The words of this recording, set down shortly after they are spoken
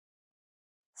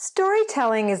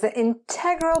Storytelling is an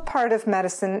integral part of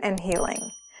medicine and healing.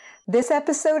 This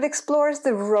episode explores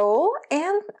the role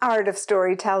and art of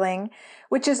storytelling,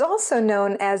 which is also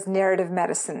known as narrative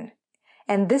medicine.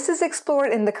 And this is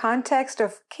explored in the context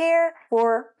of care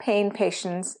for pain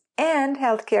patients and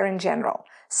healthcare in general.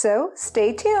 So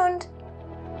stay tuned.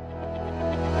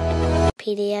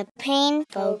 Pedia Pain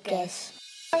Focus.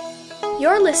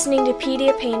 You're listening to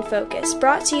Pedia Pain Focus,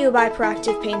 brought to you by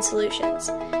Proactive Pain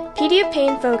Solutions. Pedia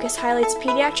Pain Focus highlights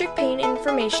pediatric pain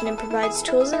information and provides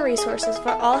tools and resources for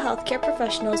all healthcare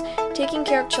professionals taking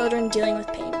care of children dealing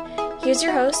with pain. Here's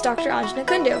your host, Dr. Anjana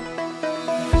Kundu.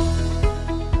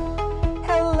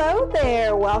 Hello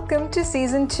there! Welcome to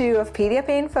Season 2 of Pedia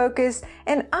Pain Focus,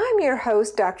 and I'm your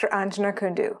host, Dr. Anjana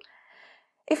Kundu.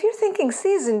 If you're thinking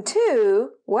Season 2,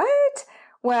 what?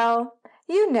 Well,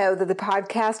 you know that the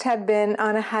podcast had been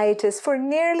on a hiatus for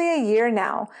nearly a year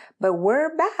now, but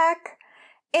we're back.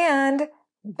 And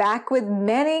back with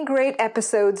many great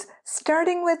episodes,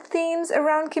 starting with themes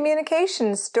around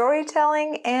communication,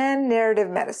 storytelling, and narrative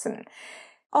medicine.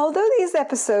 Although these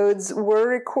episodes were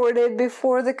recorded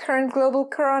before the current global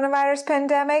coronavirus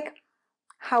pandemic,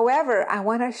 however, I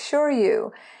want to assure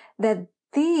you that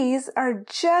these are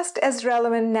just as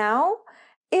relevant now,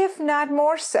 if not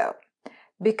more so.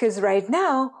 Because right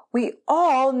now, we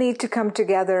all need to come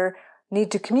together, need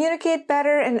to communicate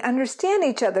better and understand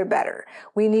each other better.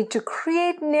 We need to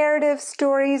create narrative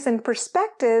stories and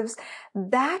perspectives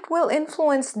that will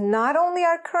influence not only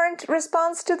our current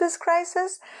response to this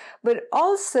crisis, but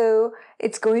also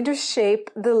it's going to shape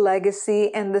the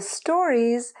legacy and the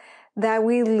stories that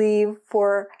we leave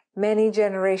for many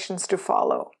generations to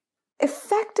follow.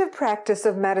 Effective practice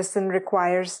of medicine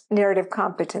requires narrative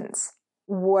competence.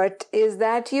 What is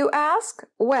that, you ask?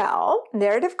 Well,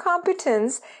 narrative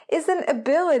competence is an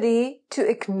ability to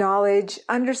acknowledge,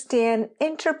 understand,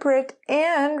 interpret,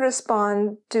 and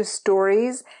respond to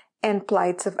stories and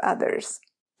plights of others.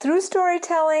 Through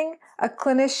storytelling, a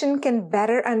clinician can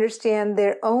better understand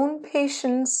their own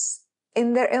patients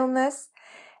in their illness,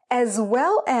 as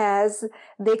well as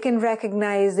they can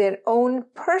recognize their own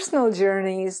personal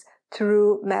journeys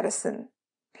through medicine.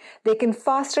 They can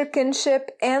foster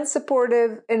kinship and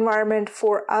supportive environment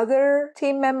for other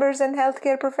team members and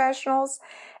healthcare professionals,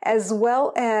 as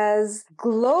well as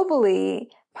globally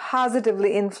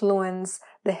positively influence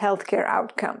the healthcare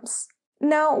outcomes.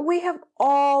 Now, we have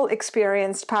all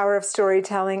experienced power of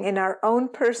storytelling in our own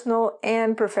personal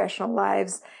and professional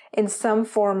lives in some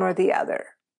form or the other.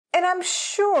 And I'm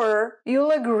sure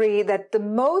you'll agree that the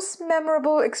most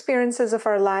memorable experiences of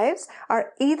our lives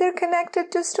are either connected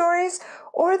to stories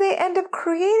or they end up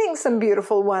creating some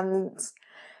beautiful ones.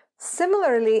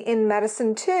 Similarly, in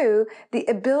medicine too, the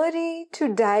ability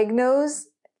to diagnose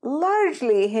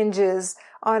largely hinges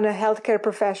on a healthcare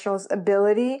professional's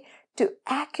ability to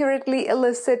accurately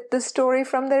elicit the story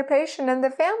from their patient and the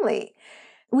family.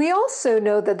 We also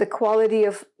know that the quality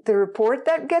of the report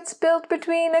that gets built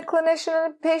between a clinician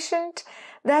and a patient,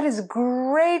 that is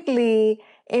greatly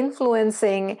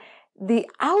influencing the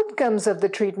outcomes of the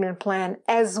treatment plan,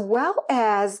 as well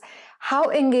as how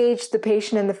engaged the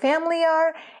patient and the family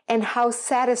are and how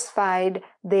satisfied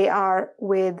they are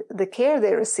with the care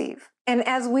they receive. And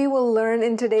as we will learn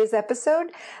in today's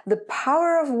episode, the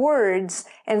power of words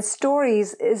and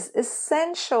stories is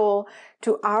essential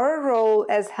to our role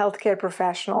as healthcare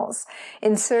professionals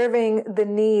in serving the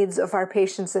needs of our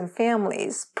patients and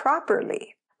families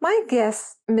properly. My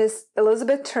guest, Ms.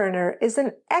 Elizabeth Turner, is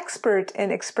an expert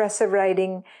in expressive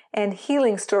writing and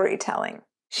healing storytelling.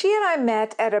 She and I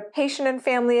met at a patient and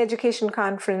family education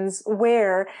conference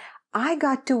where I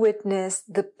got to witness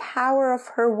the power of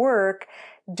her work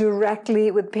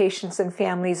directly with patients and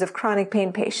families of chronic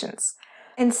pain patients.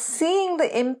 And seeing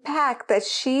the impact that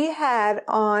she had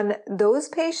on those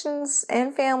patients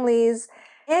and families,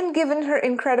 and given her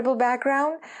incredible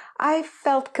background, I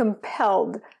felt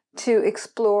compelled to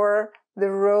explore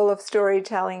the role of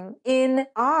storytelling in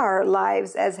our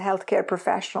lives as healthcare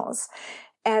professionals,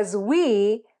 as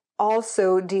we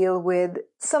also deal with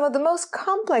some of the most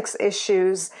complex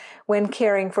issues when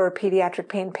caring for pediatric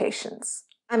pain patients.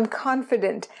 I'm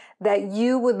confident that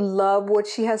you would love what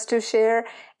she has to share,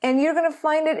 and you're going to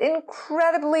find it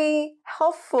incredibly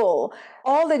helpful.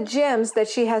 All the gems that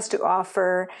she has to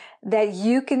offer that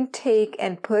you can take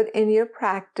and put in your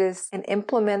practice and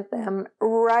implement them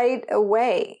right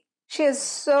away. She has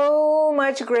so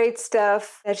much great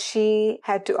stuff that she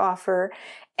had to offer,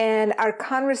 and our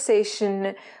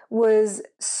conversation was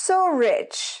so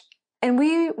rich. And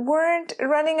we weren't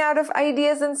running out of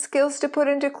ideas and skills to put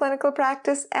into clinical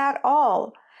practice at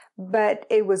all. but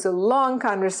it was a long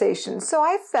conversation. So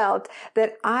I felt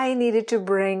that I needed to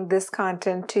bring this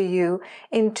content to you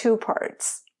in two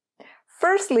parts.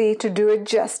 Firstly, to do it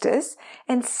justice,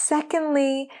 and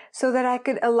secondly, so that I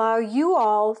could allow you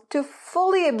all to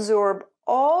fully absorb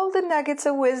all the nuggets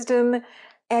of wisdom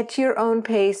at your own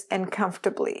pace and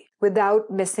comfortably, without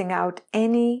missing out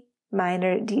any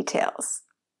minor details.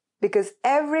 Because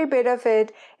every bit of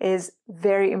it is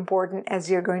very important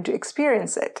as you're going to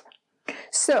experience it.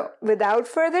 So, without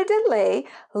further delay,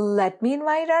 let me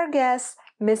invite our guest,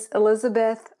 Miss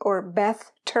Elizabeth or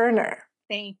Beth Turner.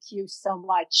 Thank you so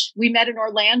much. We met in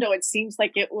Orlando. It seems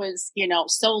like it was,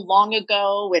 so long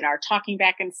ago in our talking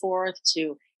back and forth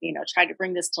to, try to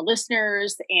bring this to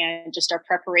listeners and just our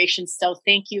preparations. So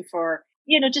thank you for,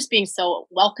 just being so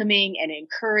welcoming and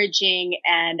encouraging.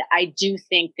 And I do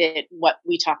think that what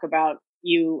we talk about,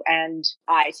 you and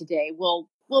I today, will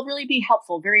really be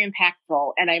helpful, very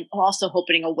impactful. And I'm also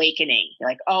hoping awakening,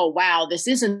 like, oh, wow, this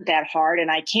isn't that hard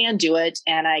and I can do it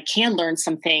and I can learn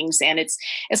some things and it's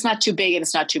not too big and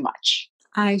it's not too much.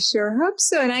 I sure hope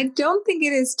so. And I don't think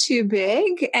it is too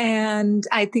big. And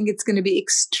I think it's going to be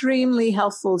extremely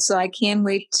helpful. So I can't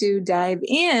wait to dive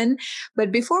in.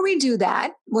 But before we do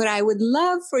that, what I would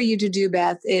love for you to do,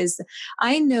 Beth, is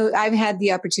I know I've had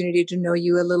the opportunity to know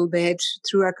you a little bit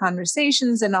through our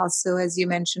conversations. And also, as you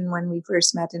mentioned, when we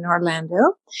first met in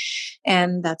Orlando.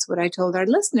 And that's what I told our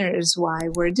listeners why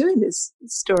we're doing this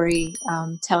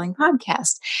storytelling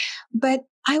podcast. But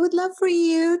I would love for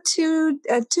you to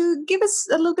give us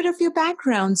a little bit of your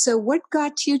background. So what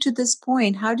got you to this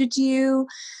point? How did you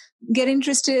get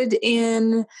interested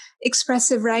in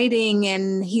expressive writing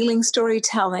and healing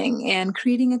storytelling and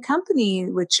creating a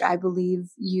company, which I believe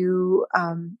you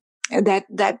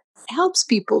that helps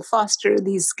people foster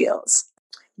these skills?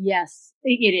 Yes,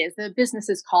 it is. The business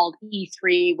is called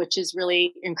E3, which is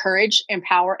really encourage,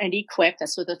 empower, and equip.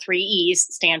 That's what the 3 E's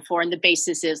stand for. And the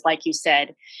basis is, like you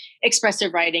said,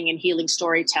 expressive writing and healing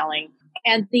storytelling.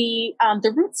 And the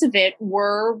roots of it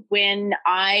were when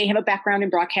I have a background in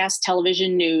broadcast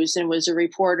television news and was a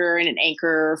reporter and an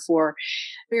anchor for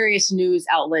various news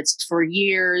outlets for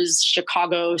years,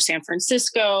 Chicago, San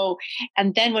Francisco.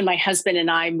 And then when my husband and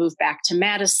I moved back to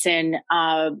Madison,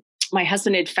 my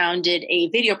husband had founded a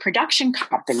video production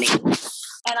company and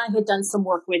I had done some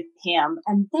work with him.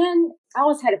 And then I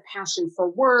always had a passion for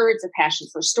words, a passion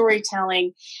for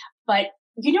storytelling. But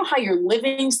you know how you're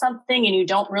living something and you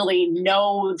don't really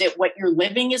know that what you're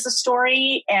living is a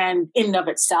story and in and of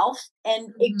itself.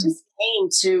 And it just came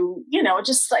to,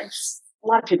 just like a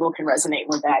lot of people can resonate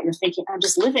with that. You're thinking, I'm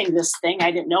just living this thing. I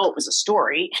didn't know it was a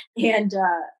story. And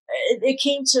it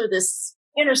came to this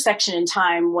intersection in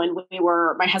time when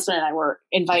my husband and I were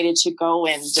invited to go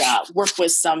and work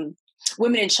with some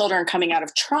women and children coming out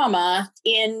of trauma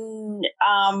in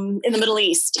the Middle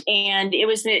East. And it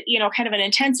was, kind of an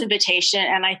intense invitation.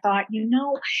 And I thought,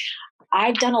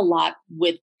 I've done a lot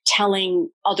with telling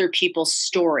other people's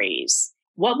stories.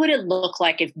 What would it look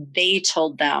like if they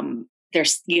told them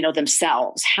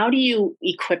themselves? How do you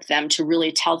equip them to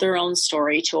really tell their own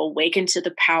story, to awaken to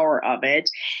the power of it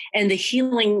and the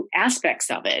healing aspects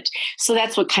of it? So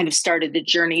that's what kind of started the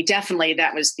journey. Definitely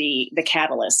that was the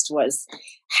catalyst, was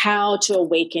how to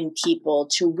awaken people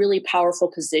to really powerful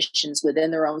positions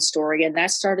within their own story. And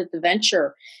that started the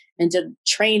venture into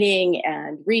training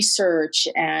and research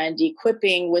and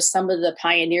equipping with some of the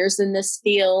pioneers in this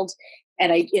field.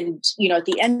 And at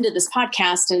the end of this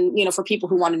podcast, and, for people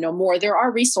who want to know more, there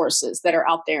are resources that are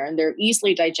out there and they're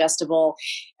easily digestible,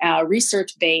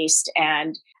 research-based.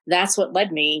 And that's what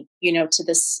led me, to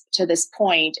this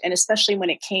point. And especially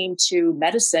when it came to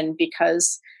medicine,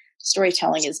 because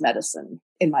storytelling is medicine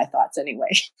in my thoughts anyway.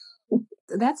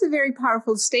 That's a very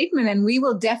powerful statement, and we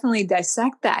will definitely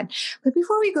dissect that. But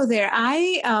before we go there,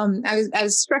 I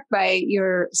was struck by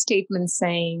your statement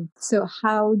saying, so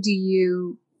how do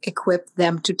you equip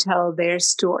them to tell their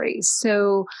stories?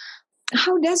 So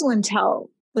how does one tell?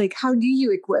 How do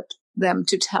you equip them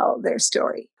to tell their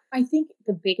story? I think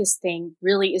the biggest thing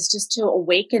really is just to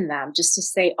awaken them, just to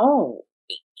say, oh,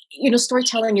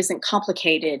 storytelling isn't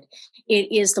complicated.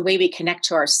 It is the way we connect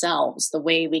to ourselves, the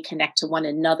way we connect to one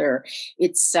another.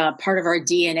 It's part of our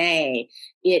DNA.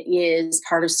 It is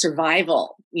part of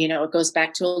survival. It goes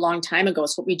back to a long time ago.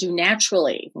 It's what we do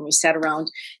naturally when we sat around,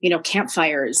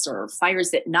 campfires or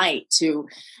fires at night to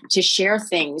share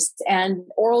things. And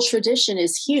oral tradition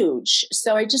is huge.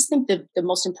 So I just think the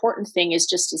most important thing is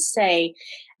just to say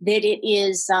that it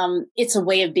is, it's a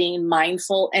way of being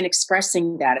mindful and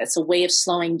expressing that. It's a way of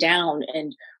slowing down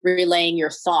and relaying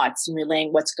your thoughts and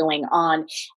relaying what's going on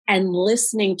and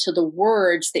listening to the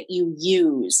words that you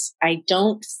use. I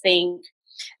don't think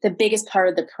The biggest part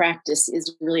of the practice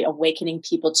is really awakening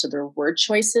people to their word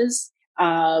choices.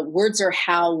 Words are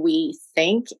how we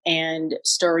think, and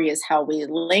story is how we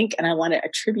link. And I want to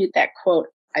attribute that quote,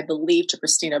 I believe, to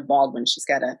Christina Baldwin. She's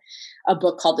got a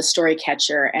book called The Story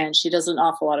Catcher, and she does an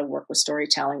awful lot of work with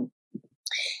storytelling.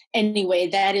 Anyway,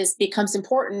 becomes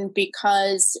important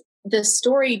because the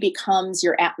story becomes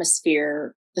your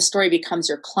atmosphere. The story becomes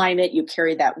your climate. You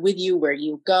carry that with you where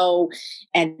you go.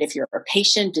 And if you're a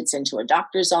patient, it's into a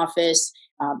doctor's office.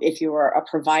 If you're a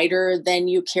provider, then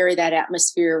you carry that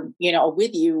atmosphere,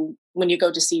 with you when you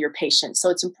go to see your patient.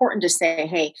 So it's important to say,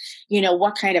 hey,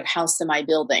 what kind of house am I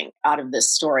building out of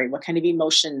this story? What kind of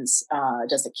emotions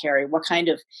does it carry? What kind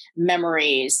of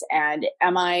memories? And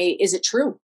is it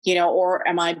true? Or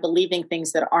am I believing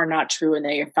things that are not true and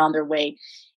they have found their way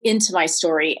into my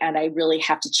story and I really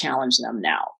have to challenge them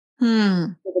now?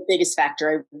 The biggest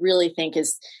factor I really think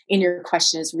is in your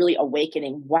question is really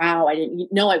awakening. Wow, I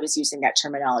didn't know I was using that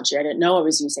terminology. I didn't know I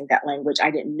was using that language. I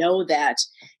didn't know that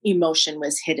emotion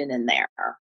was hidden in there.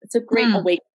 It's a great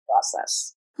awakening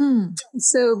process.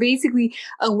 So basically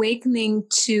awakening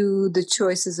to the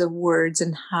choices of words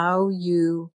and how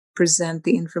you present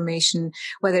the information,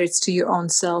 whether it's to your own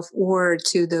self or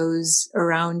to those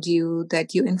around you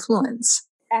that you influence.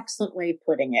 Excellent way of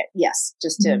putting it. Yes.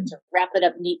 Just to wrap it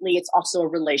up neatly, it's also a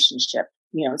relationship.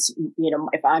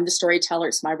 If I'm the storyteller,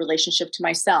 it's my relationship to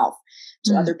myself,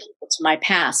 to other people, to my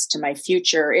past, to my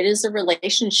future. It is a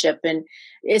relationship, and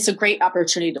it's a great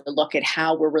opportunity to look at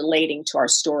how we're relating to our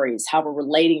stories, how we're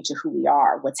relating to who we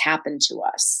are, what's happened to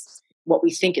us, what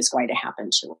we think is going to happen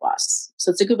to us. So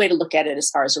it's a good way to look at it as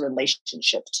far as a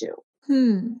relationship too.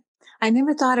 I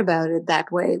never thought about it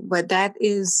that way, but that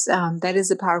is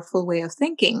a powerful way of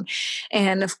thinking.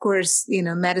 And of course,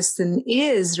 medicine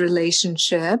is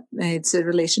relationship. It's a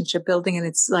relationship building, and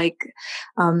it's like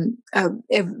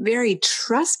a very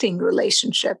trusting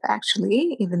relationship,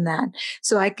 actually, even that.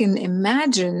 So I can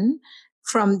imagine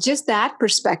from just that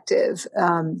perspective,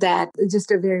 that just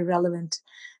a very relevant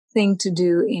thing to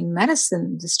do in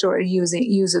medicine. The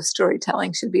use of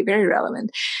storytelling should be very relevant.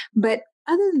 But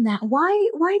other than that,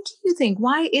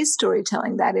 why is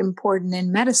storytelling that important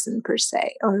in medicine per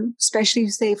se, or especially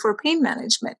say for pain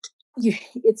management?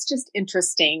 It's just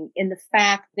interesting in the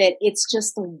fact that it's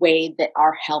just the way that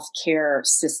our healthcare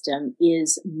system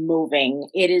is moving.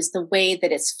 It is the way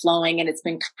that it's flowing, and it's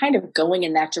been kind of going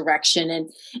in that direction.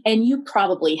 And you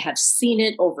probably have seen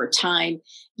it over time,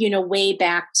 way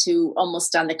back to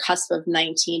almost on the cusp of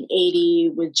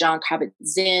 1980 with John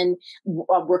Kabat-Zinn,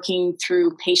 working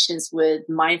through patients with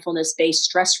mindfulness-based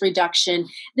stress reduction.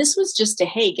 This was just to,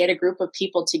 get a group of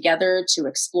people together to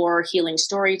explore healing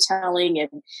storytelling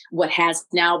and what has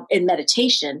now in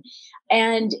meditation.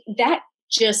 And that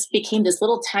just became this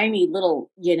tiny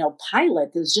little pilot.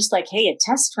 It was just like, hey, a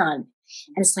test run.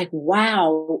 And it's like,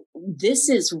 wow, this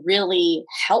is really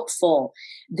helpful.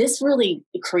 This really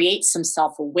creates some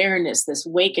self-awareness. This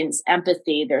awakens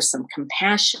empathy. There's some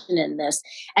compassion in this.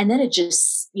 And then it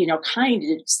just, kind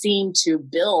of seemed to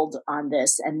build on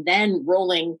this. And then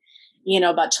rolling,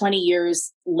 about 20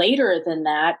 years later than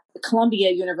that,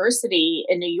 Columbia University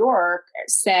in New York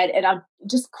said, and I'll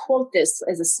just quote this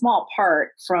as a small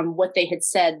part from what they had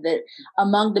said, that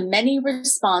among the many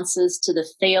responses to the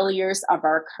failures of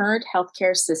our current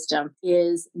healthcare system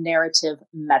is narrative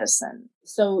medicine.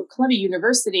 So Columbia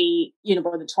University,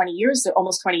 more than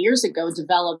almost 20 years ago,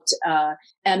 developed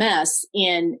MS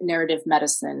in narrative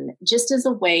medicine, just as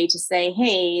a way to say,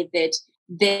 hey, that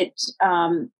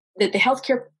the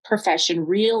healthcare profession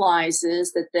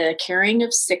realizes that the caring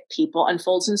of sick people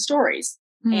unfolds in stories.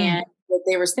 And that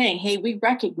they were saying, hey, we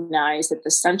recognize that the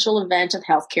central event of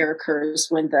healthcare occurs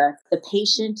when the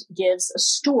patient gives a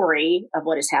story of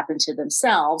what has happened to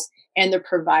themselves and the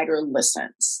provider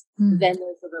listens. Then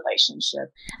there's a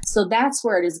relationship. So that's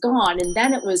where it has gone. And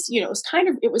then it was,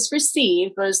 it was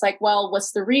received, but it's like, well,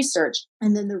 what's the research?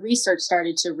 And then the research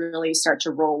started to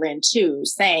roll in too,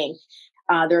 saying,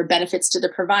 there are benefits to the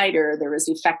provider. There was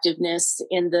effectiveness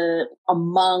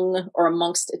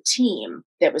amongst a team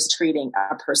that was treating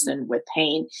a person with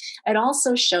pain. It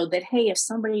also showed that, hey, if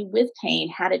somebody with pain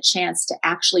had a chance to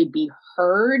actually be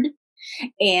heard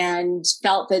and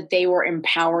felt that they were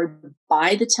empowered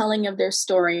by the telling of their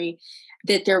story,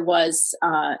 that there was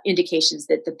indications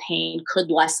that the pain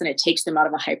could lessen. It takes them out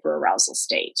of a hyperarousal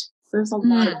state. There's a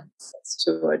lot of benefits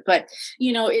to it, but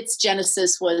its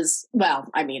genesis was, a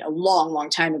long, long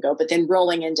time ago, but then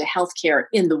rolling into healthcare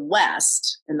in the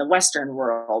Western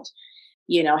world,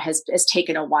 has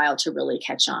taken a while to really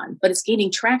catch on, but it's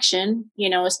gaining traction,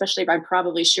 especially I'm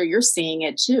probably sure you're seeing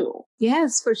it too.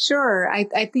 Yes, for sure.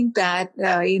 I think that,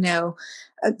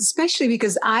 especially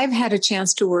because I've had a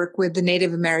chance to work with the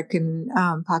Native American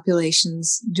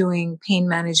populations doing pain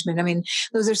management. I mean,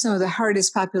 those are some of the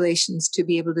hardest populations to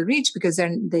be able to reach because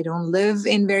they don't live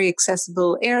in very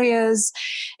accessible areas,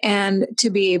 and to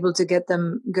be able to get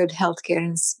them good health care,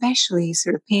 and especially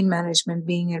sort of pain management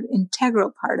being an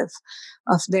integral part of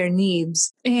their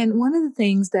needs. And one of the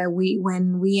things that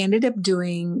when we ended up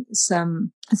doing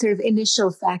some sort of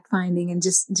initial fact finding and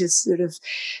just sort of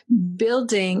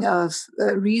building of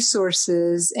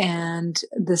resources and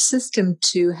the system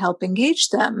to help engage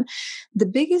them, the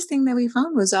biggest thing that we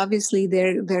found was obviously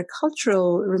their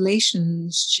cultural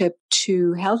relationship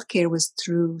to healthcare was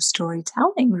through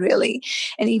storytelling, really.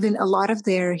 And even a lot of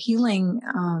their healing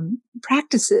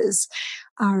practices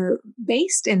are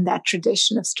based in that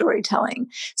tradition of storytelling.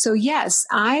 So yes,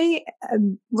 I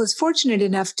was fortunate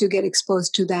enough to get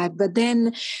exposed to that. But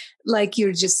then, like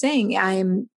you're just saying,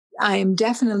 I'm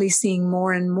definitely seeing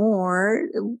more and more,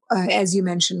 as you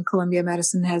mentioned, Columbia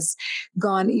Medicine has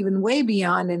gone even way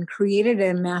beyond and created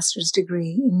a master's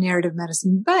degree in narrative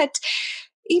medicine. But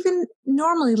even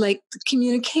normally, like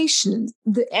communication,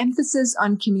 the emphasis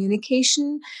on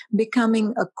communication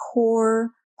becoming a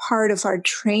core part of our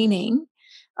training.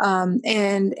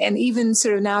 And even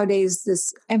sort of nowadays,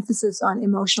 this emphasis on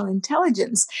emotional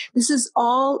intelligence. This is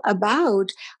all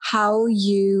about how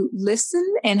you listen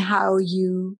and how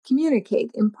you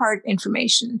communicate, impart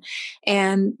information.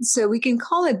 And so we can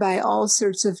call it by all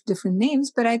sorts of different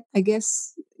names, but I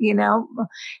guess,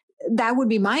 that would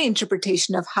be my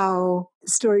interpretation of how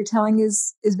storytelling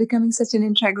is becoming such an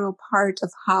integral part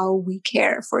of how we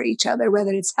care for each other,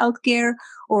 whether it's healthcare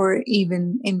or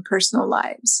even in personal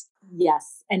lives.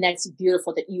 Yes. And that's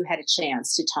beautiful that you had a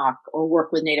chance to talk or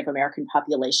work with Native American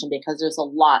population, because there's a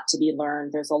lot to be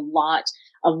learned. There's a lot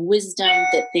of wisdom,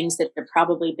 that things that have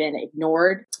probably been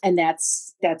ignored. And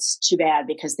that's too bad,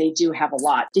 because they do have a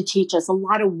lot to teach us, a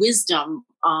lot of wisdom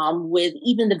with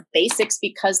even the basics,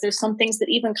 because there's some things that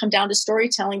even come down to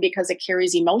storytelling because it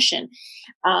carries emotion.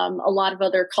 A lot of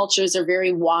other cultures are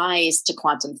very wise to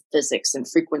quantum physics and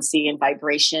frequency and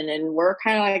vibration. And we're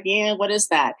kind of like, yeah, what is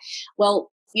that?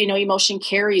 Well, emotion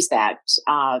carries that.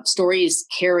 Stories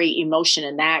carry emotion,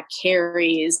 and that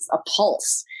carries a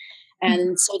pulse.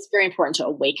 And so it's very important to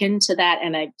awaken to that.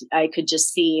 And I could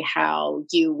just see how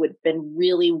you would have been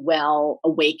really well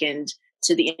awakened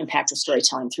to the impact of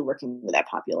storytelling through working with that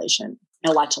population.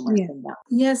 A lot to learn from that.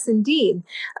 Yes, indeed.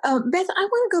 Beth, I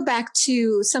want to go back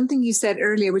to something you said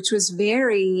earlier, which was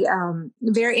very,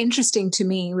 very interesting to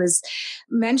me, was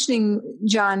mentioning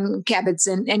John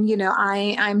Kabat-Zinn. And,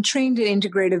 I'm trained in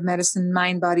integrative medicine,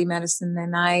 mind-body medicine,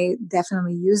 and I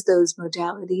definitely use those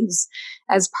modalities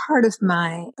as part of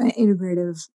my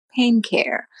integrative pain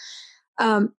care.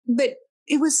 But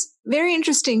it was very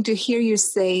interesting to hear you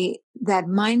say that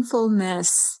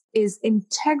mindfulness is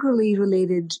integrally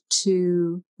related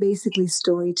to basically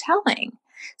storytelling.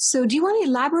 So do you want to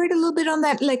elaborate a little bit on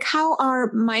that? Like, how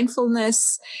are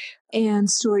mindfulness and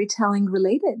storytelling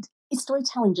related?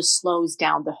 Storytelling just slows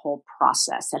down the whole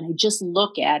process. And I just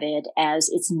look at it as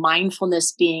it's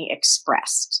mindfulness being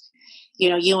expressed.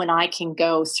 You and I can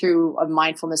go through a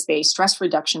mindfulness-based stress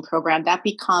reduction program. That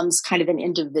becomes kind of an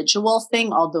individual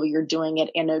thing, although you're doing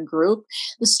it in a group.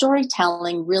 The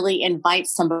storytelling really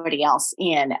invites somebody else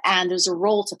in, and there's a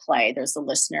role to play. There's a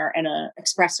listener and an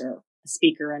expressor, a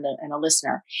speaker and a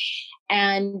listener.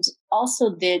 And also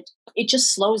that it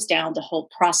just slows down the whole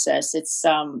process. It's,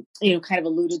 kind of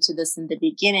alluded to this in the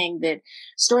beginning, that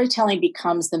storytelling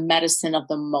becomes the medicine of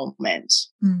the moment.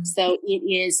 So it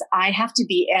is, I have to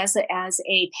be, as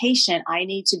a patient, I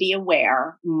need to be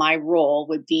aware. My role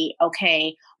would be,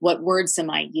 okay, what words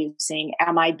am I using?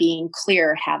 Am I being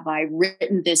clear? Have I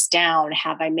written this down?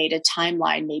 Have I made a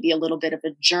timeline, maybe a little bit of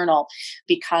a journal?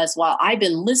 Because while I've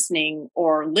been listening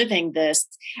or living this,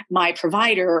 my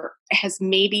provider has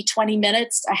maybe 20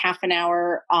 minutes, a half an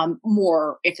hour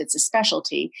more if it's a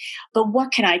specialty. But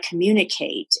what can I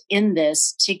communicate in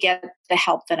this to get the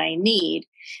help that I need?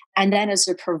 And then as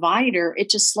a provider, it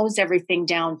just slows everything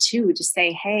down too, to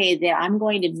say, hey, that I'm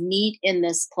going to meet in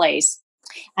this place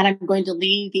and I'm going to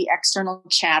leave the external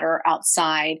chatter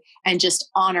outside and just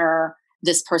honor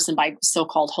this person by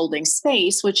so-called holding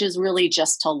space, which is really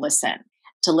just to listen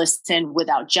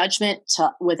without judgment,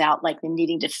 without like the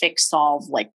needing to fix, solve,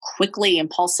 like quickly,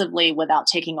 impulsively, without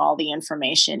taking all the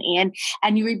information in.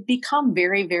 And you become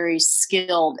very, very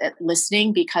skilled at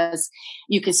listening, because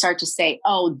you can start to say,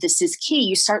 oh, this is key.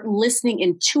 You start listening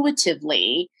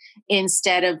intuitively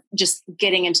instead of just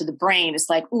getting into the brain. It's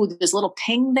like, ooh, there's a little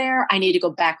ping there. I need to go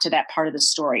back to that part of the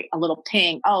story. A little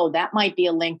ping. Oh, that might be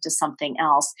a link to something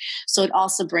else. So it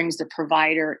also brings the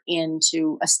provider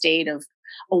into a state of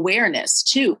awareness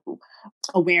too.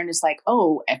 Awareness like,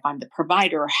 oh, if I'm the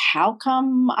provider, how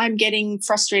come I'm getting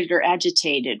frustrated or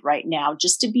agitated right now?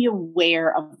 Just to be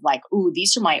aware of like, ooh,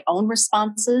 these are my own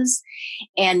responses.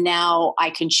 And now I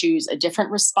can choose a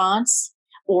different response,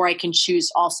 or I can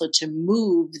choose also to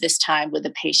move this time with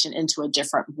the patient into a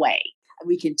different way.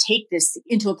 We can take this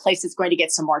into a place that's going to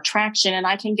get some more traction, and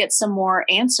I can get some more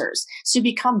answers. So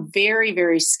become very,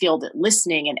 very skilled at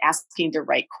listening and asking the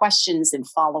right questions and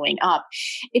following up.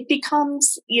 It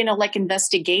becomes, like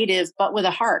investigative, but with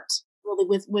a heart,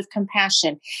 really with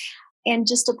compassion. And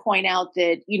just to point out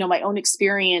that, my own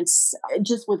experience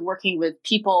just with working with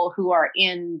people who are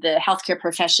in the healthcare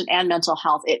profession and mental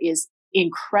health, it is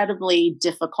incredibly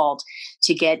difficult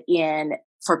to get in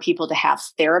for people to have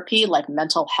therapy, like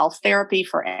mental health therapy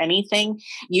for anything,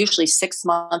 usually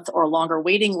 6-month or longer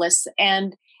waiting lists.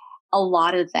 And a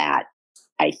lot of that,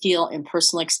 I feel in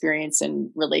personal experience and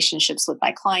relationships with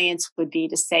my clients would be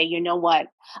to say, you know what,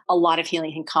 a lot of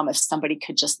healing can come if somebody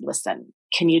could just listen.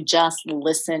 Can you just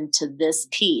listen to this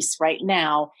piece right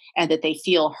now, and that they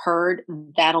feel heard?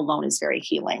 That alone is very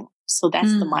healing. So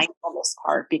that's the mindfulness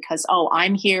part, because, oh,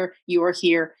 I'm here, you're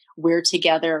here, we're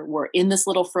together, we're in this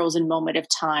little frozen moment of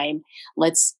time.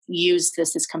 Let's use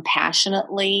this as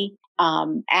compassionately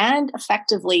and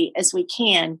effectively as we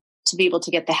can to be able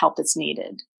to get the help that's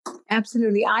needed.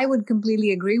 Absolutely. I would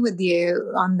completely agree with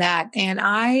you on that. And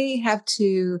I have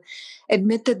to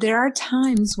admit that there are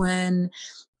times when,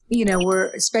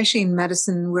 especially in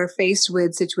medicine, we're faced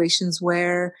with situations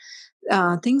where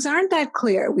things aren't that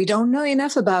clear. We don't know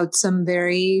enough about some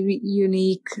very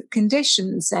unique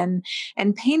conditions, and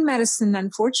pain medicine,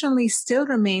 unfortunately, still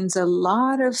remains a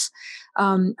lot of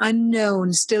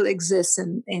unknown still exists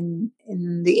in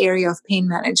the area of pain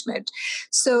management.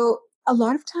 So a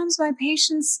lot of times my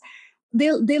patients,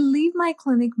 they'll leave my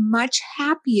clinic much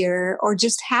happier, or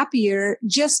just happier,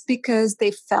 just because they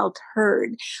felt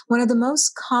heard. One of the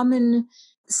most common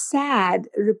sad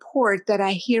report that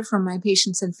I hear from my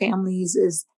patients and families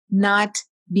is not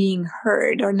being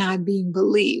heard or not being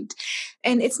believed.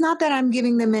 And it's not that I'm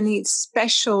giving them any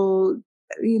special,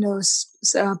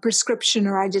 prescription,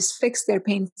 or I just fix their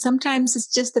pain. Sometimes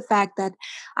it's just the fact that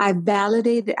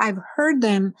I've heard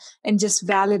them and just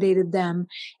validated them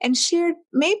and shared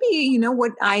maybe,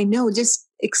 what I know, just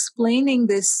explaining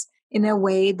this in a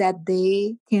way that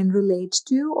they can relate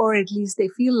to, or at least they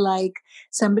feel like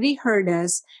somebody heard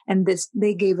us and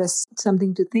they gave us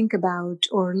something to think about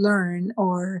or learn,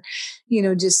 or,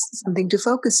 just something to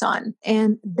focus on.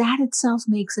 And that itself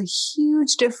makes a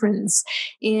huge difference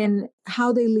in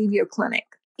how they leave your clinic.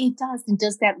 It does. And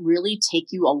does that really take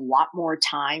you a lot more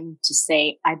time to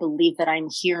say, I believe that I'm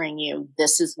hearing you.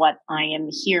 This is what I am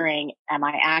hearing. Am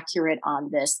I accurate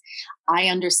on this? I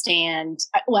understand.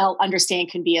 Well, understand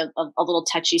can be a little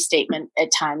touchy statement at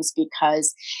times,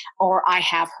 because, or I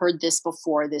have heard this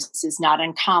before. This is not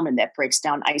uncommon. That breaks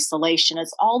down isolation.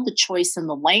 It's all the choice in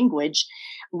the language,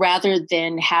 rather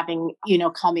than having,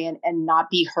 come in and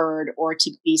not be heard, or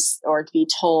to be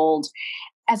told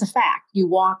as a fact. You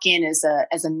walk in as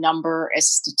a number, as a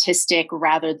statistic,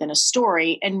 rather than a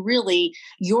story. And really,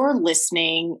 you're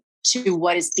listening to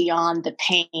what is beyond the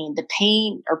pain. The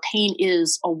pain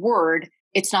is a word.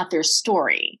 It's not their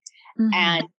story. Mm-hmm.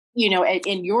 And,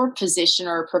 in your position,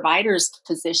 or a provider's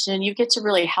position, you get to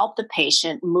really help the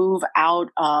patient move out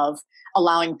of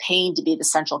allowing pain to be the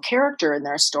central character in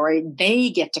their story. They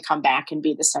get to come back and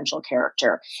be the central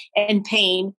character. And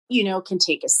pain, can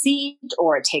take a seat,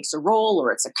 or it takes a role,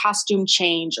 or it's a costume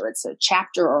change, or it's a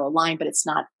chapter or a line, but it's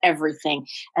not everything.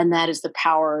 And that is the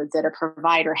power that a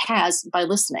provider has by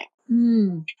listening.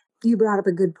 You brought up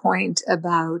a good point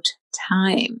about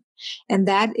time. And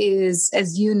that is,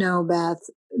 as you know, Beth,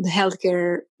 the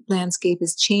healthcare landscape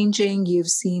is changing. You've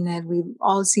seen it. We've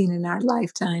all seen in our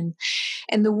lifetime.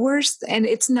 And the worst, and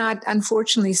it's not,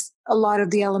 unfortunately, a lot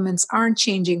of the elements aren't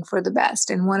changing for the best.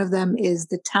 And one of them is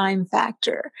the time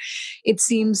factor. It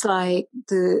seems like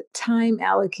the time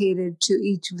allocated to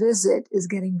each visit is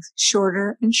getting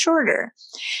shorter and shorter.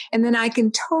 And then I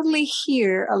can totally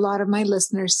hear a lot of my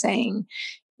listeners saying,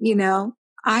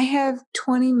 I have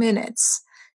 20 minutes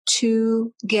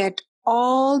to get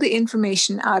all the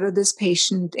information out of this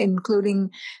patient, including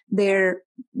their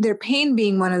pain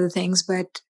being one of the things,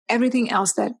 but everything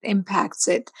else that impacts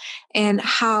it, and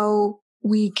how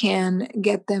we can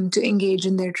get them to engage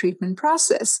in their treatment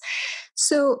process.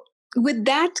 So with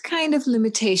that kind of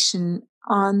limitation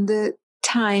on the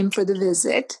time for the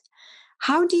visit,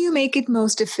 how do you make it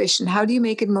most efficient? How do you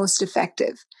make it most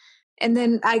effective? And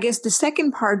then I guess the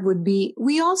second part would be,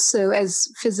 we also, as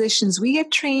physicians, we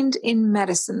get trained in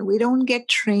medicine. We don't get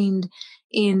trained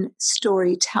in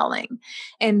storytelling.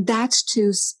 And that's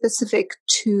too specific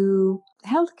to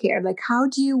healthcare. Like, how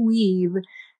do you weave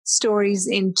stories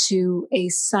into a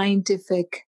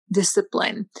scientific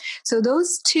discipline? So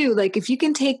those two, like if you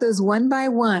can take those one by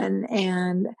one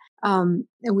and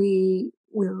we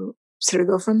will sort of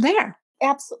go from there.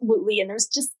 Absolutely. And there's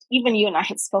just, even you and I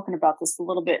had spoken about this a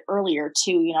little bit earlier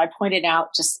too. I pointed out,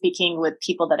 just speaking with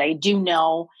people that I do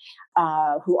know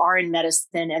who are in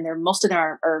medicine, and most of them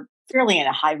are fairly in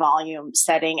a high volume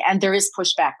setting. And there is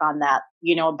pushback on that,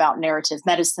 about narrative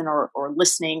medicine or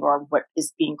listening, or what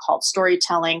is being called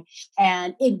storytelling.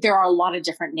 And there are a lot of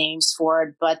different names for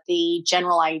it, but the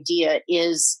general idea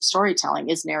is storytelling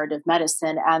is narrative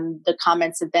medicine. And the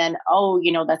comments have been, oh,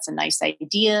 that's a nice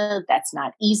idea. That's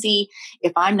not easy.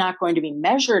 If I'm not going to be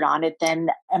measured on it, then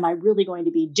am I really going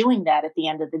to be doing that at the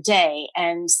end of the day?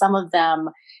 And some of them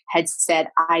had said,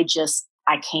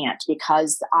 I can't,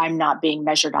 because I'm not being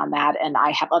measured on that. And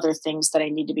I have other things that I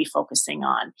need to be focusing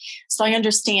on. So I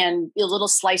understand the little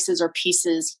slices or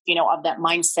pieces, of that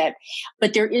mindset,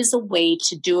 but there is a way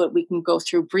to do it. We can go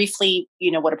through briefly,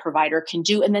 what a provider can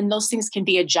do. And then those things can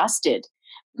be adjusted.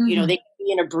 Mm-hmm. They can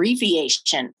be an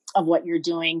abbreviation of what you're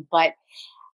doing, but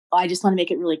I just want to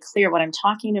make it really clear. What I'm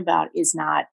talking about is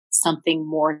not something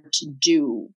more to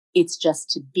do. It's just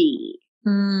to be.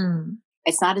 Mm.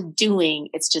 It's not a doing,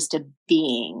 it's just a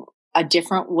being, a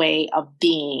different way of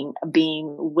being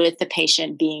with the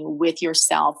patient, being with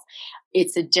yourself.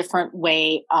 It's a different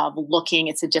way of looking.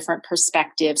 It's a different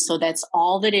perspective. So that's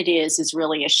all that it is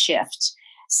really a shift.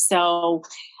 So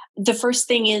the first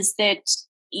thing is that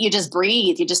you just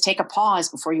breathe. You just take a pause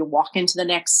before you walk into the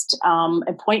next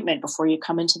appointment, before you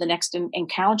come into the next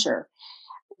encounter.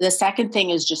 The second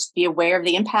thing is just be aware of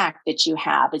the impact that you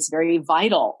have. It's very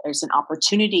vital. There's an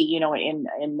opportunity,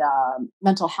 in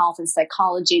mental health and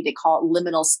psychology, they call it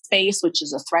liminal space, which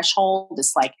is a threshold.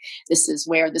 It's like, this is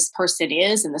where this person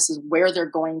is, and this is where they're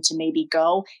going to maybe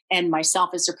go. And myself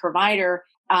as a provider,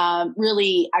 I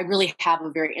really have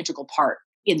a very integral part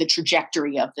in the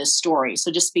trajectory of this story. So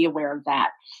just be aware of that.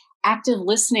 Active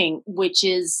listening, which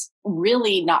is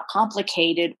really not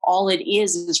complicated. All it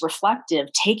is reflective,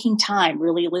 taking time,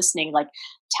 really listening, like,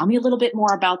 tell me a little bit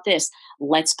more about this.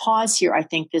 Let's pause here. I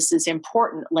think this is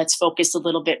important. Let's focus a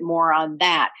little bit more on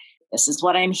that. This is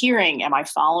what I'm hearing. Am I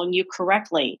following you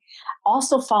correctly?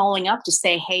 Also following up to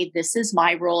say, hey, this is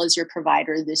my role as your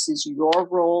provider. This is your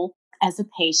role as a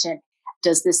patient.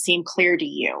 Does this seem clear to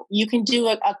you? You can do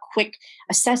a quick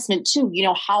assessment too.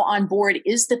 How on board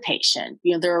is the patient?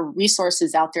 There are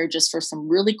resources out there just for some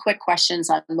really quick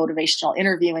questions on motivational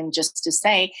interviewing, just to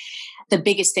say the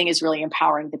biggest thing is really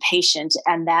empowering the patient.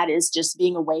 And that is just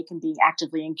being awake and being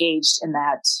actively engaged in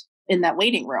that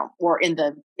waiting room, or in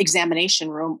the examination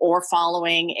room, or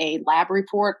following a lab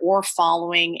report, or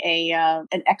following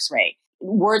an x-ray.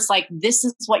 Words like, this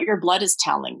is what your blood is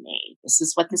telling me. This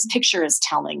is what this picture is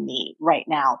telling me right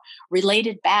now.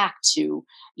 Related back to,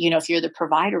 if you're the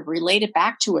provider, related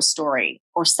back to a story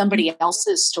or somebody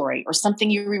else's story, or something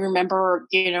you remember,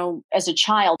 as a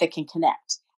child that can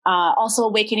connect. Also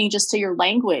awakening just to your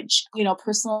language.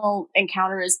 Personal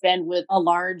encounter has been with a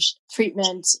large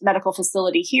treatment medical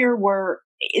facility here where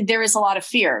there is a lot of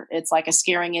fear. It's like a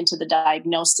scaring into the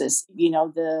diagnosis.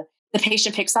 The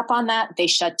patient picks up on that. They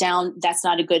shut down. That's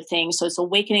not a good thing. So it's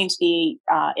awakening to the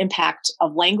impact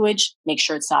of language. Make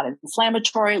sure it's not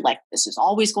inflammatory. Like, this is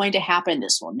always going to happen.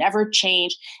 This will never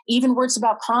change. Even words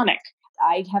about chronic.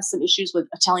 I have some issues with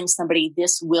telling somebody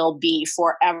this will be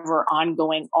forever,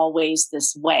 ongoing, always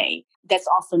this way. That's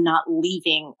also not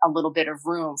leaving a little bit of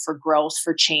room for growth,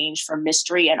 for change, for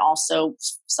mystery, and also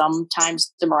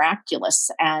sometimes the miraculous.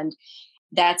 And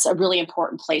that's a really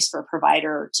important place for a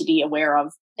provider to be aware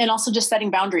of. And also just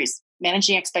setting boundaries,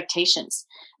 managing expectations.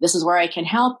 This is where I can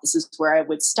help. This is where I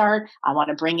would start. I want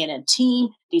to bring in a team.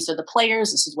 These are the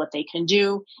players. This is what they can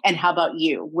do. And how about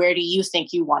you? Where do you think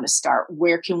you want to start?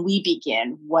 Where can we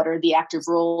begin? What are the active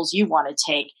roles you want to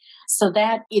take? So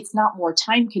that it's not more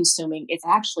time consuming. It's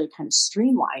actually kind of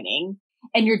streamlining.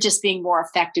 And you're just being more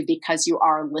effective because you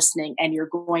are listening, and you're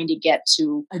going to get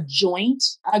to a joint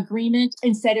agreement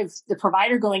instead of the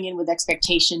provider going in with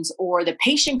expectations or the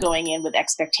patient going in with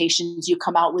expectations. You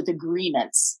come out with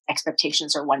agreements.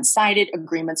 Expectations are one-sided,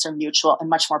 agreements are mutual, and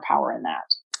much more power in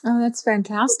that. Oh, that's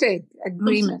fantastic.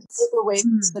 Agreements. The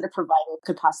ways that a provider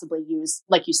could possibly use,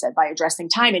 like you said, by addressing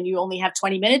time, and you only have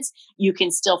 20 minutes, you can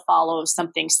still follow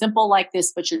something simple like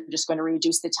this, but you're just going to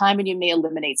reduce the time and you may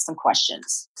eliminate some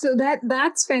questions. So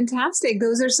that's fantastic.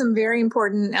 Those are some very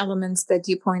important elements that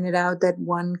you pointed out that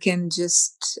one can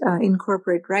just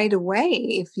incorporate right away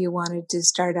if you wanted to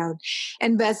start out.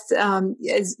 And Beth,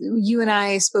 as you and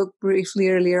I spoke briefly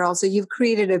earlier, also you've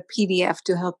created a PDF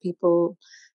to help people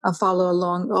follow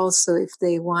along. Also, if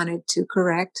they wanted to,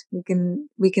 correct? We can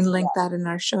link that in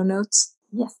our show notes.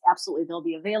 Yes, absolutely. They'll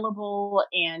be available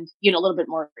and, a little bit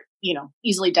more,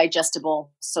 easily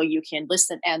digestible so you can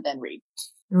listen and then read.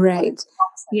 Right.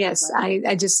 Yes.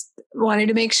 I just wanted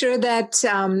to make sure that,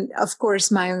 of course,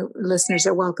 my listeners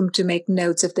are welcome to make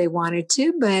notes if they wanted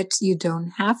to, but you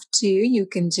don't have to. You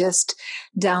can just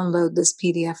download this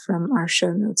PDF from our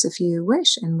show notes if you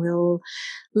wish, and we'll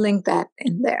link that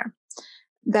in there.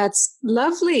 That's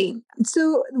lovely.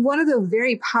 So one of the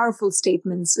very powerful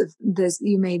statements of this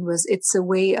you made was, it's a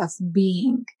way of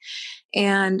being.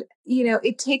 And,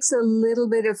 it takes a little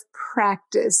bit of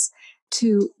practice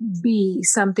to be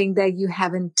something that you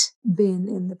haven't been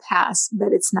in the past,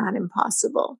 but it's not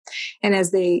impossible. And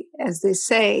as they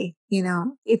say,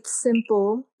 it's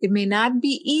simple. It may not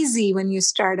be easy when you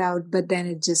start out, but then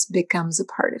it just becomes a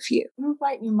part of you. You're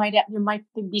right. There might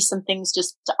be some things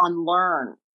just to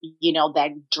unlearn,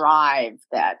 that drive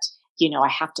that, I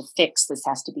have to fix, this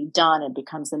has to be done. It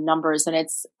becomes the numbers, and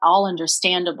it's all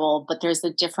understandable, but there's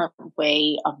a different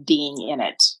way of being in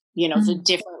it. It's a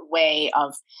different way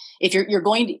of, if you're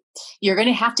going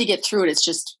to have to get through it. It's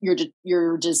just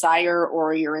your desire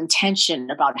or your intention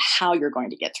about how you're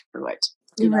going to get through it.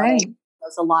 Right.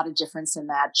 There's a lot of difference in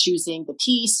that, choosing the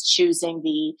peace, choosing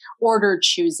the order,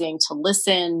 choosing to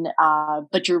listen.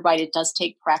 But you're right, it does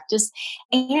take practice,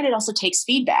 and it also takes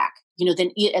feedback.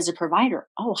 Then as a provider,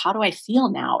 how do I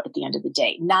feel now at the end of the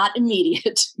day? Not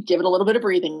immediate, give it a little bit of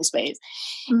breathing space.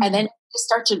 Mm-hmm. And then just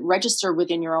start to register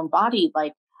within your own body,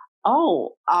 like,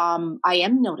 I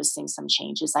am noticing some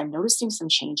changes. I'm noticing some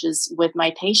changes with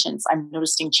my patients. I'm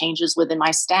noticing changes within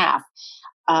my staff.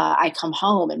 I come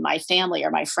home and my family or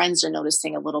my friends are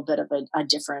noticing a little bit of a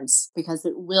difference, because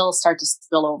it will start to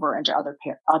spill over into other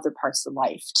parts of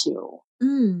life too.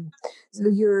 So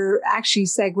you're actually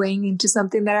segueing into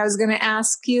something that I was going to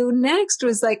ask you next,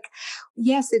 was like,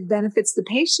 yes, it benefits the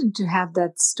patient to have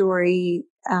that story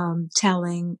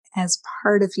telling as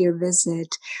part of your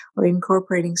visit, or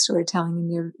incorporating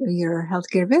storytelling in your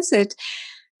healthcare visit.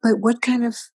 But what kind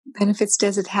of benefits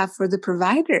does it have for the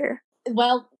provider?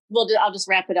 Well, I'll just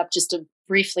wrap it up just to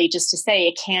say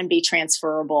it can be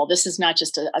transferable. This is not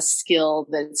just a skill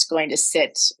that's going to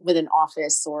sit with an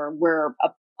office or where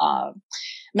a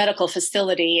medical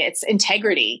facility. It's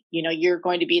integrity. You're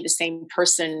going to be the same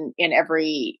person in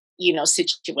every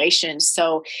situation.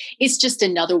 So it's just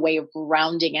another way of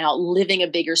rounding out, living a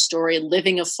bigger story,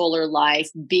 living a fuller life,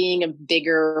 being a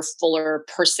bigger, fuller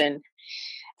person.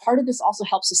 Part of this also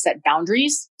helps us set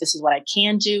boundaries. This is what I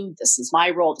can do. This is my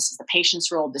role. This is the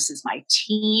patient's role. This is my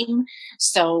team.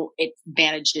 So it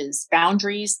manages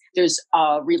boundaries. There's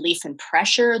relief and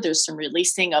pressure. There's some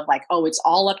releasing of like, it's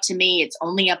all up to me. It's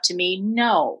only up to me.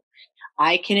 No,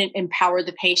 I can empower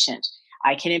the patient.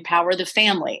 I can empower the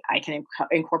family. I can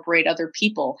incorporate other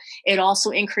people. It also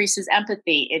increases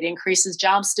empathy. It increases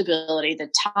job stability.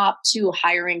 The top 2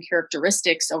 hiring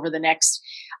characteristics over the next,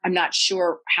 I'm not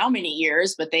sure how many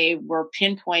years, but they were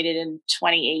pinpointed in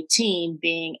 2018,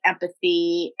 being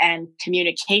empathy and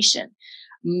communication.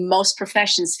 Most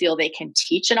professions feel they can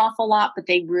teach an awful lot, but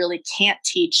they really can't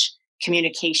teach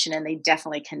communication, and they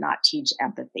definitely cannot teach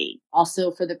empathy. Also,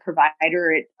 for the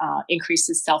provider, it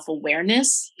increases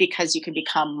self-awareness, because you can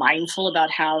become mindful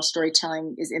about how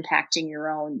storytelling is impacting your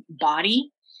own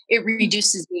body. It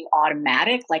reduces being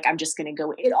automatic, like I'm just going to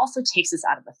go. It also takes us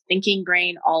out of the thinking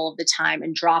brain all of the time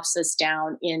and drops us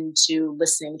down into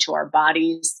listening to our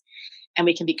bodies, and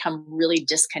we can become really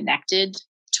disconnected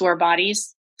to our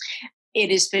bodies. It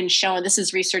has been shown, this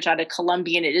is research out of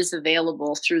Columbia, and it is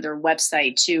available through their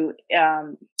website too.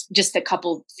 Just a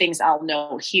couple things I'll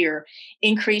note here: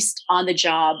 increased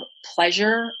on-the-job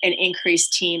pleasure and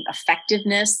increased team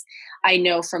effectiveness. I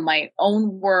know from my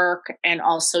own work, and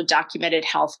also documented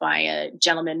health by a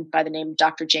gentleman by the name of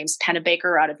Dr. James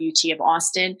Pennebaker out of UT of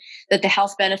Austin, that the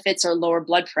health benefits are lower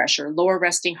blood pressure, lower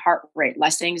resting heart rate,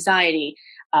 less anxiety,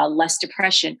 less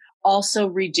depression. Also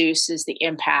reduces the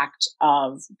impact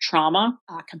of trauma,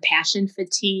 compassion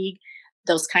fatigue,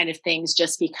 those kind of things,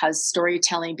 just because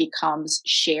storytelling becomes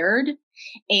shared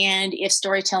And if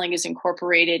storytelling is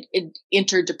incorporated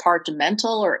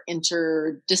interdepartmental or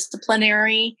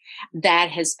interdisciplinary, that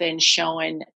has been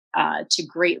shown to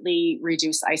greatly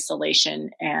reduce isolation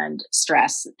and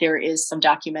stress. There is some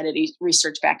documented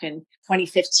research back in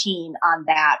 2015 on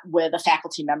that with a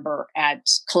faculty member at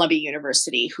Columbia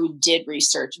University who did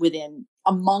research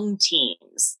among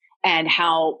teams and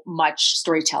how much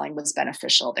storytelling was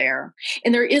beneficial there.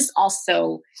 And there is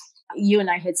also, you and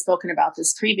I had spoken about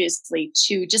this previously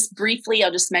too. Just briefly,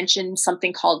 I'll just mention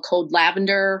something called Code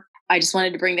Lavender. I just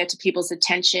wanted to bring that to people's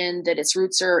attention, that its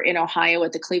roots are in Ohio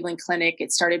at the Cleveland Clinic.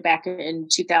 It started back in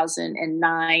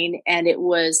 2009, and it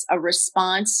was a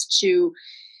response to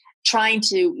trying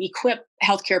to equip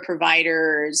healthcare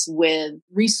providers with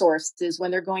resources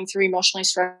when they're going through emotionally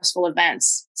stressful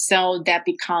events. So that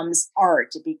becomes art,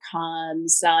 it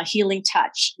becomes healing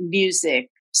touch, music,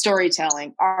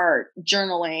 storytelling, art,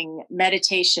 journaling,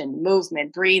 meditation,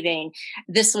 movement, breathing.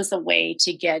 This was a way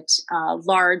to get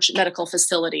large medical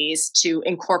facilities to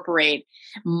incorporate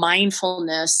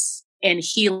mindfulness and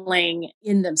healing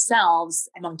in themselves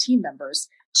among team members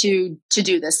to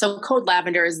do this. So Code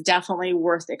Lavender is definitely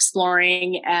worth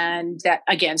exploring. And that,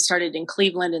 again, started in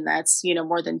Cleveland, and that's,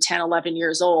 more than 10, 11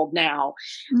 years old now.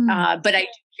 But I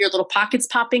hear little pockets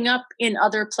popping up in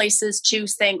other places too,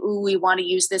 saying, ooh, we want to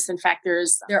use this. In fact,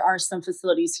 there are some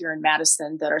facilities here in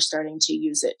Madison that are starting to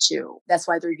use it too. That's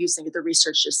why they're using it. The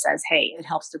research just says, hey, it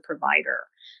helps the provider.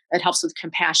 It helps with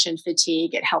compassion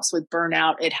fatigue. It helps with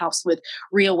burnout. It helps with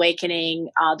reawakening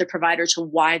the provider to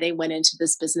why they went into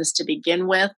this business to begin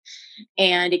with.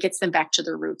 And it gets them back to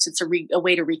their roots. It's a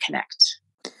way to reconnect.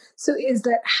 So is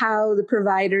that how the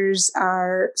providers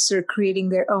are sort of creating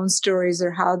their own stories, or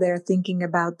how they're thinking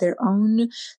about their own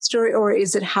story? Or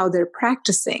is it how they're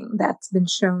practicing that's been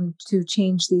shown to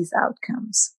change these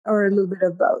outcomes, or a little bit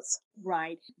of both?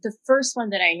 Right. The first one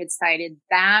that I had cited,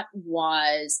 that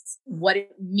was what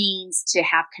it means to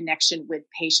have connection with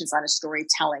patients on a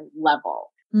storytelling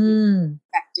level. The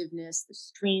effectiveness, the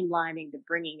streamlining, the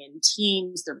bringing in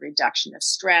teams, the reduction of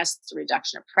stress, the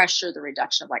reduction of pressure, the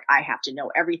reduction of I have to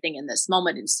know everything in this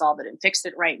moment and solve it and fix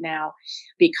it right now,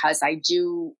 because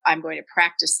I'm going to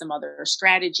practice some other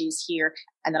strategies here.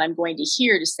 And then I'm going to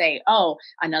hear to say, oh,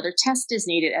 another test is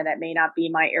needed. And that may not be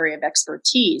my area of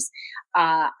expertise.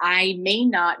 I may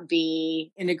not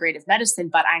be integrative medicine,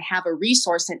 but I have a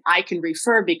resource and I can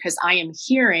refer because I am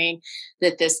hearing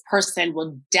that this person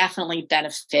will definitely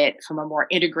benefit from a more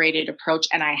integrated approach.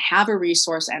 And I have a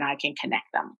resource and I can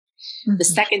connect them. Mm-hmm. The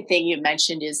second thing you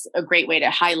mentioned is a great way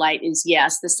to highlight is,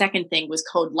 yes, the second thing was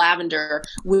Code Lavender,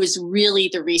 was really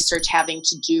the research having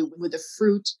to do with the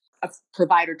fruit of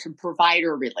provider to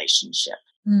provider relationship.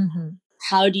 Mm-hmm.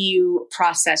 How do you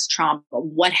process trauma?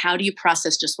 How do you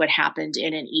process just what happened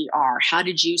in an ER? How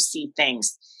did you see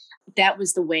things? That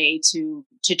was the way to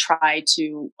try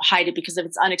to hide it, because if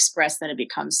it's unexpressed, then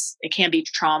it can be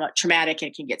traumatic, and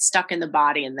it can get stuck in the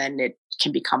body, and then it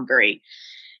can become it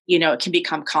can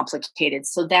become complicated.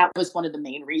 So that was one of the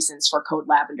main reasons for Code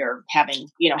Lavender having,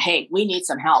 hey, we need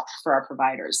some help for our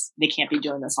providers. They can't be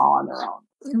doing this all on their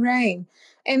own. Right.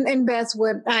 And Beth,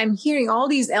 what I'm hearing, all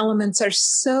these elements are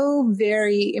so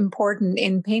very important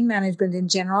in pain management in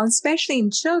general, especially in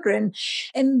children.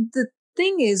 And the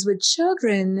thing is, with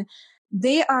children,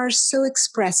 they are so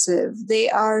expressive, they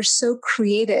are so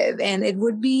creative, and it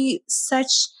would be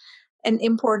such an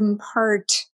important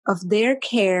part of their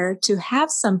care to have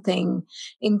something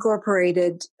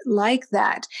incorporated like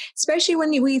that, especially when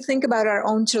we think about our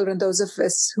own children, those of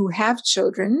us who have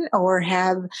children or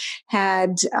have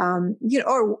had,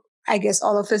 or I guess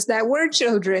all of us that were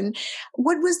children.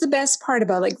 What was the best part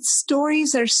about,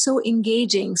 stories are so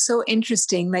engaging, so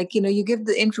interesting. You give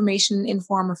the information in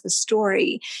form of a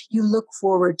story. You look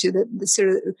forward to the sort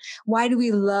of, why do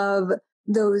we love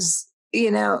those,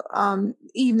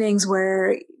 evenings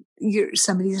where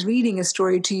somebody's reading a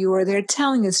story to you, or they're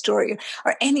telling a story,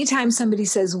 or anytime somebody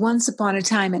says once upon a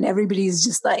time and everybody's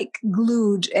just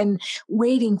glued and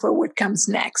waiting for what comes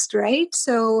next, right?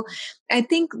 So I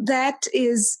think that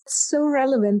is so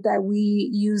relevant that we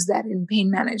use that in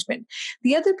pain management.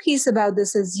 The other piece about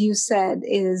this, as you said,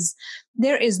 is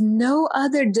there is no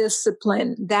other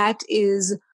discipline that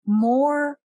is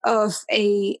more of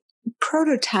a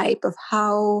prototype of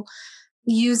how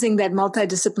using that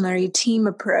multidisciplinary team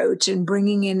approach and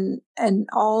bringing in and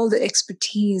all the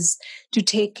expertise to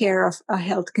take care of a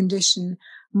health condition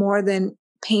more than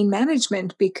pain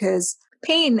management, because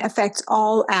pain affects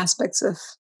all aspects of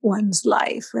one's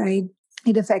life, right?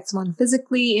 It affects one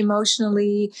physically,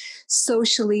 emotionally,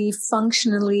 socially,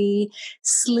 functionally,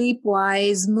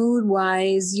 sleep-wise,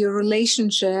 mood-wise, your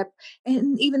relationship,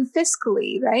 and even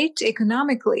fiscally, right?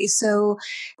 Economically. So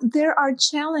there are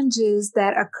challenges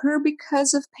that occur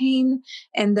because of pain.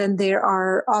 And then there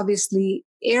are obviously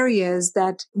areas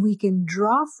that we can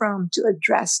draw from to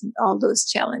address all those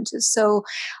challenges. So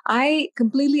I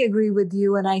completely agree with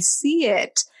you, and I see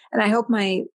it. And I hope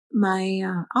my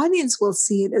audience will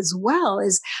see it as well,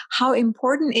 is how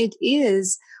important it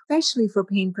is, especially for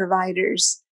pain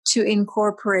providers, to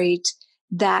incorporate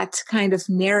that kind of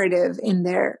narrative in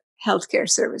their healthcare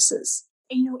services.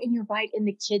 And you're right. And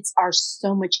the kids are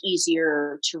so much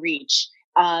easier to reach.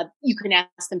 You can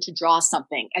ask them to draw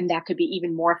something, and that could be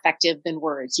even more effective than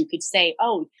words. You could say,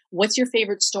 "Oh, what's your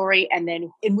favorite story?" And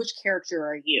then, in which character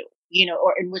are you?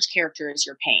 Or in which character is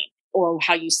your pain, or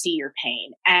how you see your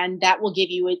pain. And that will give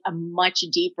you a much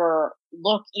deeper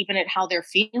look even at how they're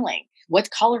feeling. What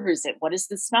color is it? What does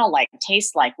the smell like,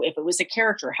 taste like? If it was a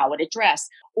character, how would it dress?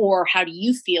 Or how do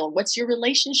you feel? What's your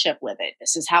relationship with it?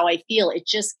 This is how I feel. It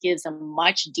just gives a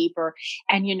much deeper.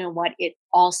 And you know what? It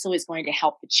also is going to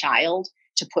help the child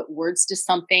to put words to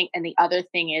something. And the other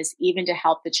thing is, even to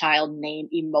help the child name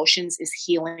emotions is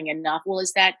healing enough. Well,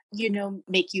 is that,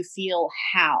 make you feel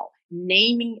how?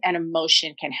 Naming an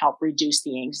emotion can help reduce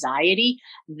the anxiety.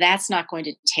 That's not going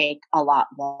to take a lot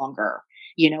longer,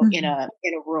 in a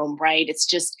room, right? It's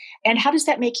just, and how does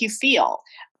that make you feel?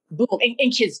 Boom.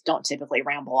 And kids don't typically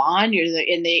ramble on,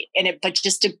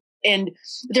 and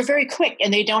they're very quick,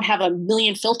 and they don't have a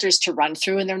million filters to run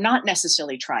through, and they're not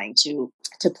necessarily trying to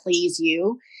please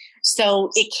you.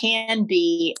 So it can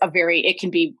be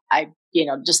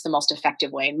just the most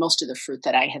effective way. And most of the fruit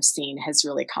that I have seen has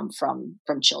really come from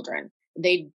children.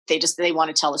 They want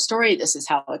to tell a story. This is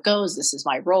how it goes. This is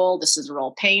my role. This is the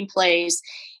role pain plays.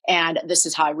 And this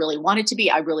is how I really want it to be.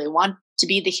 I really want to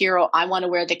be the hero. I want to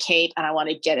wear the cape, and I want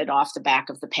to get it off the back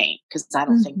of the pain, because I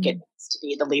don't think it needs to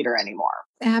be the leader anymore.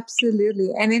 Absolutely.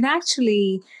 And it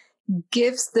actually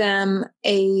gives them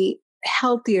a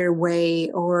healthier way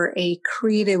or a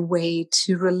creative way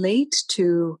to relate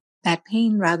to that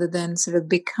pain, rather than sort of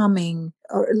becoming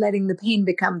or letting the pain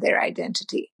become their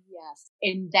identity. Yes.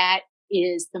 And that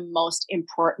is the most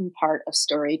important part of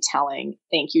storytelling.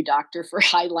 Thank you, doctor, for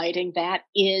highlighting that.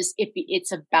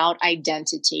 It's about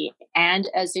identity. And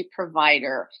as a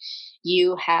provider,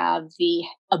 you have the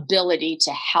ability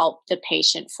to help the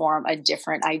patient form a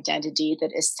different identity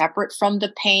that is separate from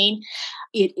the pain.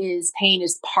 Pain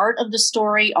is part of the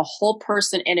story. A whole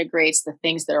person integrates the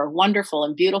things that are wonderful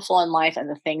and beautiful in life and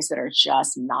the things that are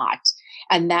just not.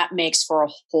 And that makes for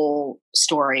a whole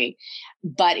story.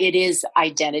 But it is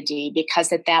identity,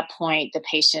 because at that point, the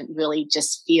patient really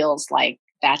just feels like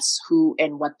that's who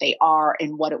and what they are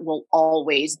and what it will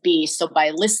always be. So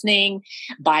by listening,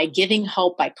 by giving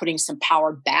hope, by putting some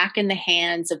power back in the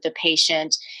hands of the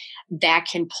patient, that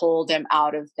can pull them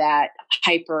out of that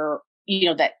hyper,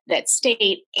 that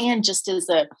state. And just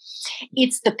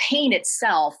it's the pain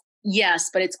itself. Yes,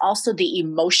 but it's also the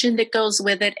emotion that goes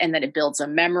with it, and that it builds a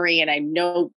memory. And I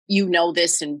know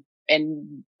this,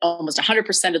 and almost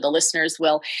 100% of the listeners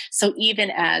will. So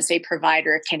even as a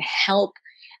provider, it can help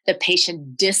the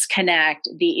patient disconnect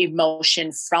the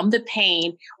emotion from the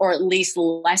pain, or at least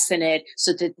lessen it,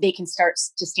 so that they can start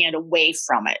to stand away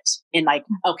from it. And like,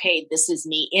 okay, this is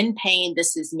me in pain.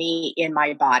 This is me in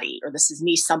my body, or this is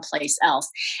me someplace else.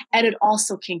 And it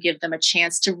also can give them a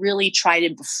chance to really try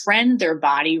to befriend their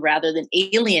body rather than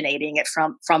alienating it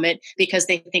from it, because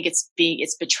they think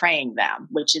it's betraying them,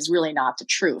 which is really not the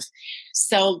truth.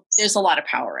 So there's a lot of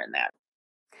power in that.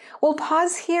 We'll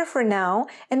pause here for now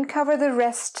and cover the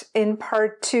rest in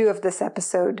part 2 of this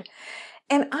episode.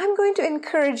 And I'm going to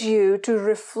encourage you to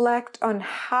reflect on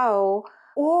how,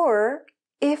 or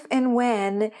if and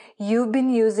when, you've been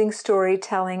using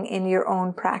storytelling in your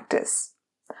own practice,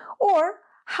 or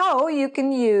how you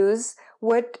can use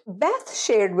what Beth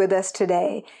shared with us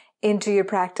today into your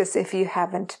practice if you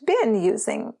haven't been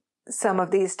using some of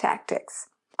these tactics.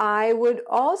 I would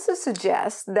also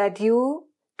suggest that you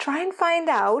try and find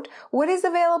out what is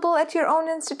available at your own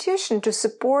institution to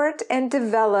support and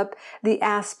develop the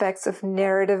aspects of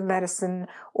narrative medicine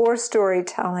or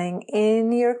storytelling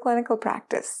in your clinical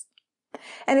practice.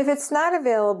 And if it's not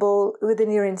available within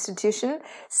your institution,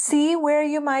 see where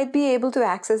you might be able to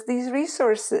access these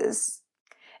resources.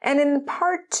 And in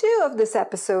part 2 of this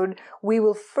episode, we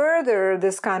will further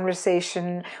this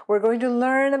conversation. We're going to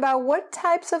learn about what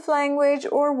types of language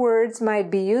or words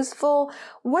might be useful,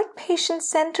 what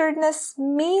patient-centeredness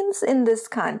means in this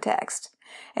context.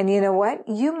 And you know what?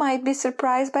 You might be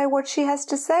surprised by what she has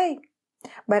to say.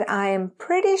 but I am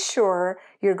pretty sure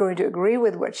you're going to agree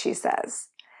with what she says.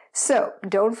 So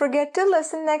don't forget to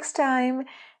listen next time.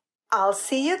 I'll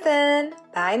see you then.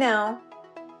 Bye now.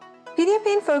 Pedia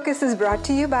Pain Focus is brought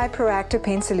to you by Proactive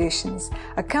Pain Solutions,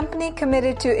 a company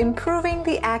committed to improving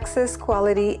the access,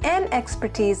 quality, and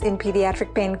expertise in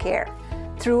pediatric pain care.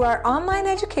 Through our online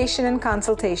education and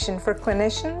consultation for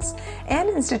clinicians and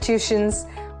institutions,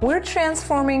 we're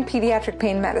transforming pediatric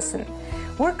pain medicine.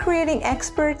 We're creating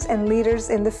experts and leaders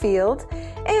in the field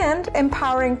and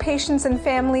empowering patients and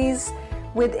families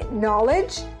with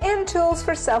knowledge and tools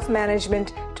for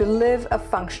self-management to live a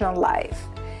functional life.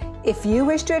 If you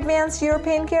wish to advance your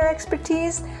pain care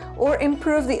expertise or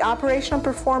improve the operational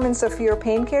performance of your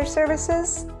pain care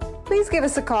services, please give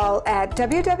us a call at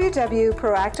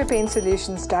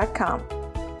www.proactivepainsolutions.com.